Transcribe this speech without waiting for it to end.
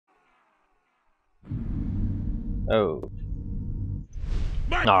Oh.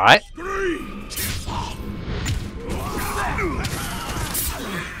 Alright.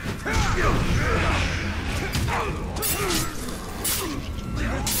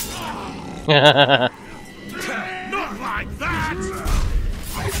 Not like that!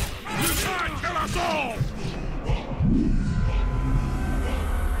 You can't kill us all!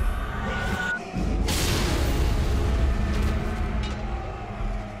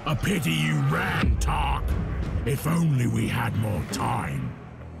 A pity you ran, Tark. If only we had more time.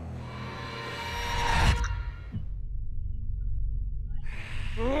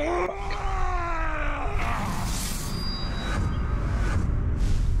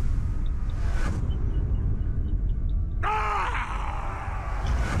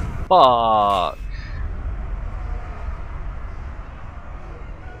 Fuck.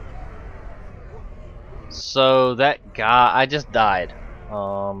 So that guy, I just died.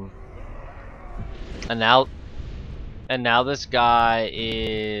 And now this guy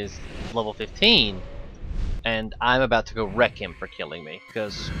is level 15, and I'm about to go wreck him for killing me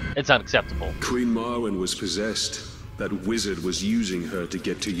because it's unacceptable. Queen Marwen was possessed. That wizard was using her to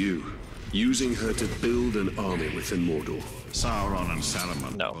get to you. Using her to build an army within Mordor. Sauron and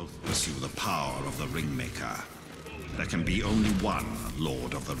Saruman both pursue the power of the Ringmaker. There can be only one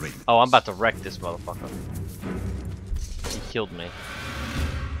Lord of the Ring. Oh, I'm about to wreck this motherfucker. He killed me.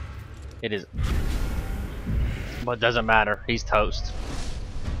 It is... But it doesn't matter. He's toast.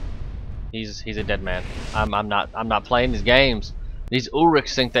 He's a dead man. I'm not playing these games. These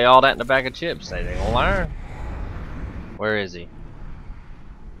Ulrichs think they all that in a bag of chips. They ain't gonna learn. Where is he?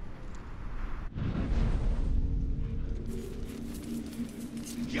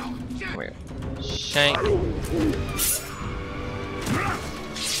 Where? Shank.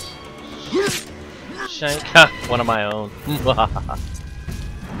 Shank. One of my own.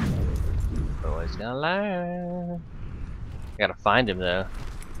 Always gonna learn. Gotta find him though.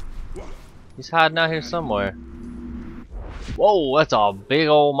 He's hiding out here somewhere. Whoa, that's a big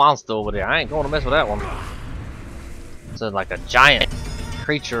old monster over there. I ain't going to mess with that one. It's like a giant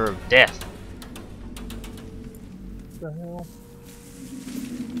creature of death. What the hell?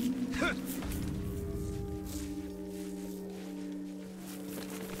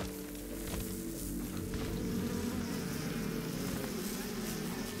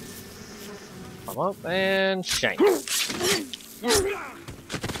 Come up and shank.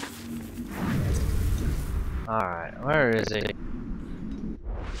 Alright, where is he?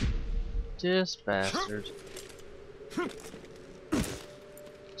 This bastard.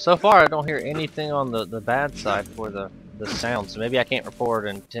 So far I don't hear anything on the bad side for the sound, so maybe I can't record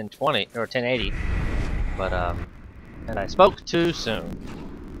in 1020 or 1080. But and I spoke too soon.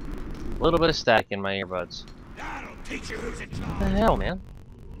 A little bit of static in my earbuds. What the hell, man?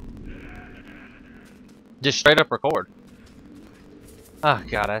 Just straight up record. Oh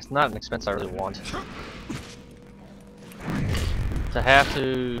god, that's not an expense I really want. To have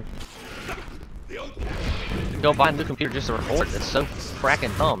to go buy a new computer just to record, it's so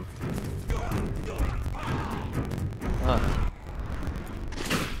fracking dumb.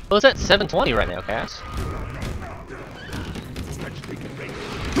 Well, it's at 720 right now, Cass.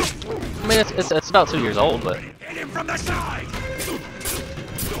 I mean, it's about 2 years old, but. Hit him from the side!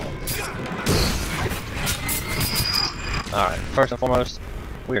 Alright, first and foremost,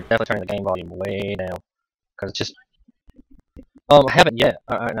 we are definitely turning the game volume way down. Because it's just... I haven't yet.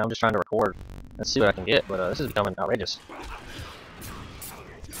 Alright, now I'm just trying to record and see what I can get, but this is becoming outrageous.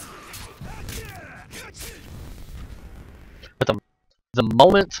 But the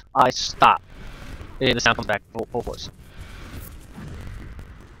moment I stop, the sound comes back full force.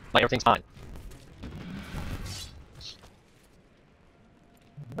 Like everything's fine.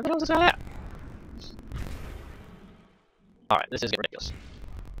 Where the hell is this guy at? Alright, this is getting ridiculous.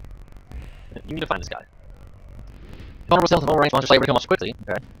 You need to find this guy. Vulnerable stealth and vulnerable range monsters slay every kill monster quickly.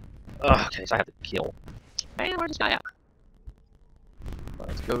 Okay. Okay, so I have to kill. Man, where's this guy at? Well,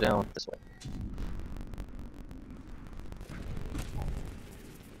 let's go down this way.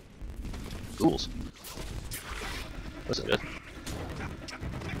 Ghouls. This is good.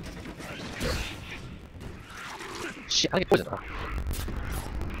 Shit, I get poisoned. The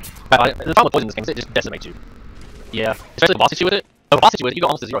problem with poison in this game is it just decimates you. Yeah, especially the boss hits you with it. Oh, the boss hits you with it, you go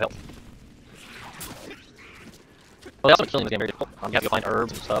almost to 0 health. Well, they also make killing this game very difficult. You have to go find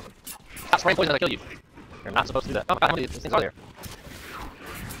herbs and stuff. Stop spraying poison as I kill you. You're not supposed to do that. Oh god, how many of these things are there?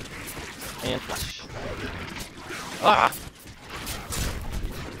 And flash. Ah!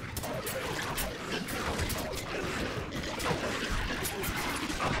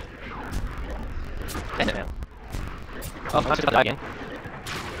 Damn it, man. Oh, I'm just about to die again.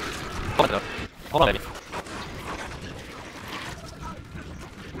 Hold on, baby.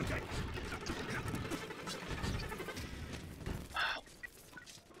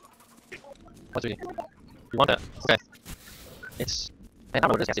 What's with you? You want that? Okay. It's... Man, I don't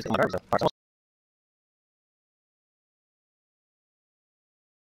know what it is. It's my nerves, though. Alright,